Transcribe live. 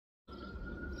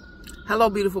Hello,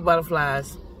 beautiful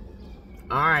butterflies.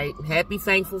 All right, happy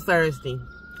Thankful Thursday.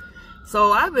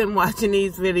 So I've been watching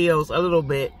these videos a little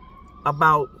bit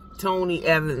about Tony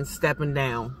Evans stepping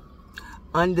down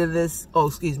under this,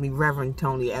 Reverend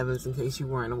Tony Evans, in case you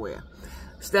weren't aware.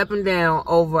 Stepping down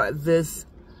over this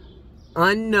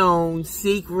unknown,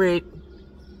 secret,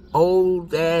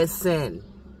 old-ass sin.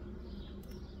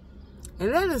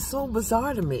 And that is so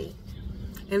bizarre to me.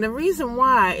 And the reason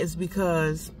why is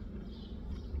because,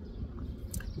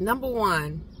 number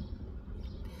one,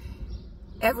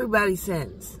 everybody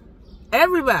sins.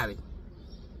 Everybody.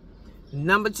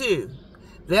 Number two,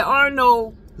 there are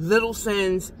no little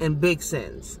sins and big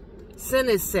sins. Sin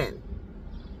is sin.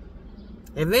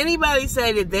 If anybody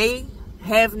say that they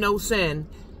have no sin,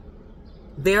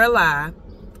 they're a lie,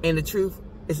 and the truth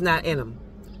is not in them.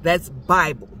 That's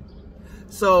Bible.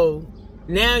 So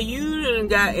now you done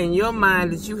got in your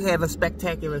mind that you have a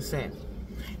spectacular sin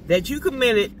that you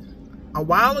committed a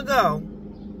while ago,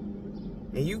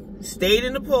 and you stayed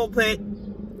in the pulpit,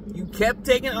 you kept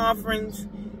taking offerings,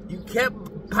 you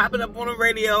kept popping up on the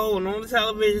radio and on the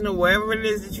television or wherever it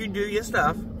is that you do your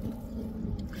stuff,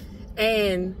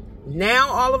 and now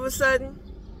all of a sudden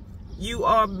you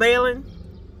are bailing,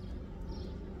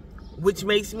 which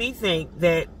makes me think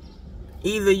that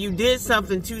either you did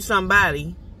something to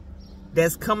somebody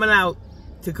that's coming out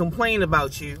to complain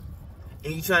about you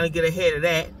and you're trying to get ahead of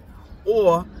that,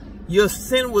 or your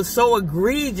sin was so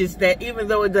egregious that even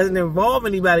though it doesn't involve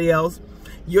anybody else,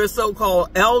 your so-called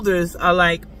elders are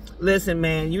like, listen,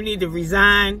 man, you need to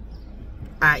resign,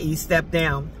 i.e. step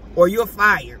down, or you're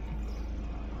fired.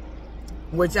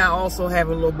 Which I also have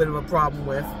a little bit of a problem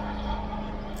with.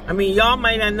 I mean, y'all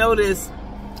might not know this.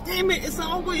 Damn it, it's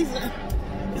always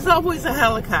a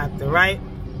helicopter, right?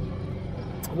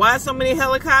 Why so many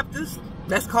helicopters?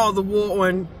 That's called the war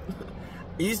on...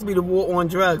 It used to be the war on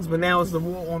drugs, but now it's the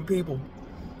war on people.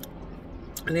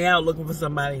 And they're out looking for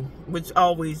somebody, which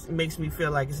always makes me feel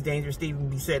like it's dangerous to even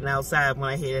be sitting outside when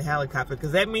I hear a helicopter,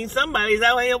 because that means somebody's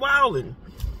out here wilding.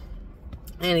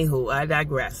 Anywho, I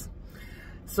digress.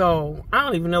 So, I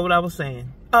don't even know what I was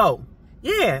saying. Oh,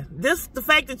 yeah, the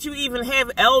fact that you even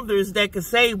have elders that could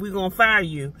say we're going to fire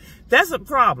you, that's a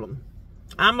problem.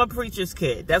 I'm a preacher's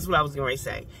kid. That's what I was going to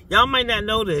say. Y'all might not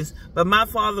know this, but my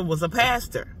father was a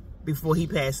pastor before he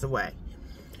passed away.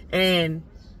 And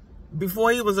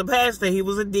before he was a pastor, he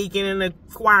was a deacon and a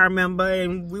choir member,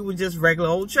 and we were just regular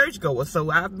old churchgoers. So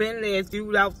I've been there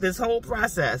throughout this whole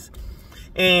process.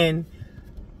 And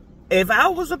if I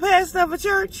was a pastor of a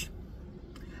church,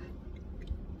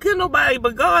 could nobody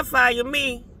but God fire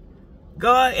me,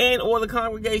 God and or the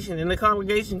congregation, and the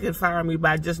congregation could fire me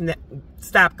by just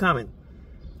stop coming.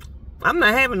 I'm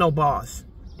not having no boss.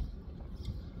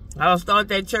 I'll start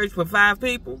that church with 5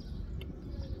 people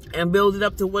and build it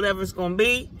up to whatever it's going to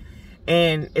be.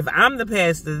 And if I'm the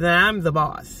pastor, then I'm the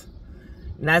boss.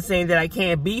 Not saying that I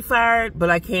can't be fired, but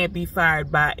I can't be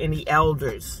fired by any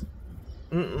elders.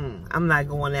 I'm not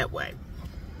going that way.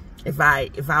 If I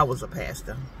was a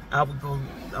pastor, I would go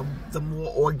the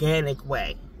more organic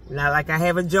way. Not like I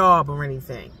have a job or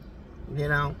anything, you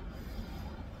know.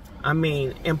 I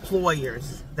mean,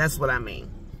 employers. That's what I mean.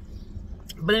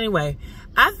 But anyway,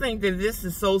 I think that this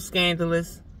is so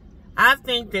scandalous. I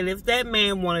think that if that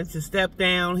man wanted to step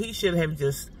down, he should have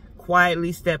just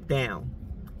quietly stepped down.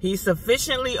 He's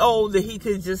sufficiently old that he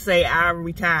could just say, I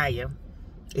retire,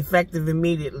 effective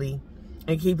immediately,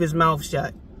 and keep his mouth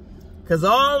shut. Because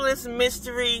all this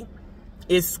mystery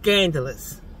is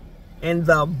scandalous. And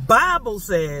the Bible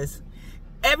says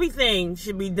everything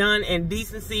should be done in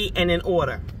decency and in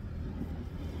order.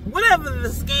 Whatever the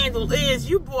scandal is,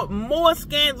 you brought more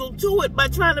scandal to it by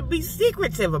trying to be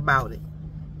secretive about it,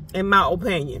 in my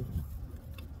opinion.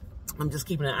 I'm just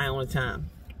keeping an eye on the time.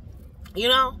 You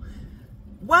know,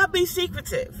 why be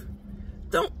secretive?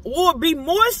 Or be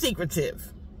more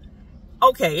secretive.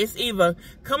 Okay, it's either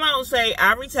come out and say,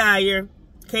 I retire,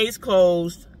 case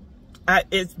closed,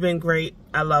 it's been great,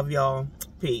 I love y'all,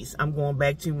 peace, I'm going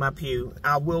back to my pew.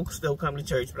 I will still come to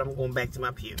church, but I'm going back to my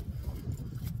pew.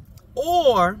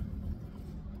 Or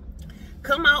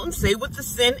come out and say what the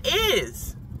sin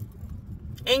is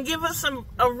and give us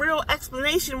a real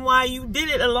explanation why you did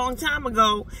it a long time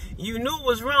ago, you knew it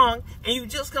was wrong, and you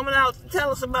just coming out to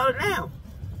tell us about it now.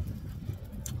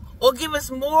 Or give us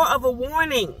more of a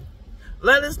warning.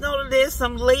 Let us know that there's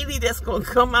some lady that's going to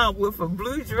come out with a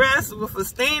blue dress with a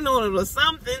stain on it or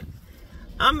something.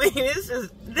 I mean, this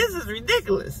is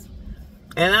ridiculous.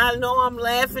 And I know I'm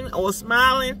laughing or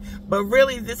smiling, but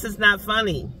really this is not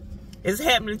funny. It's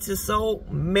happening to so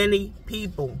many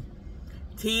people.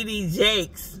 T.D.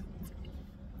 Jakes,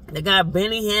 they got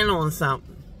Benny Hinn on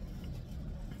something.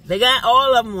 They got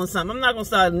all of them on something. I'm not going to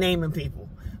start naming people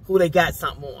who they got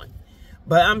something on.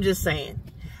 But I'm just saying.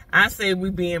 I say we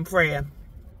be in prayer.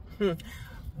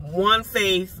 One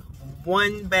faith,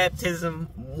 one baptism,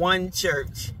 one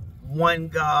church, one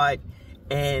God.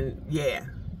 And yeah,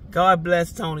 God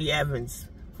bless Tony Evans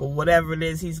for whatever it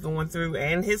is he's going through,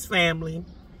 and his family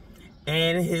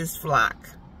and his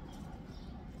flock.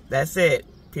 That's it.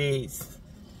 Peace.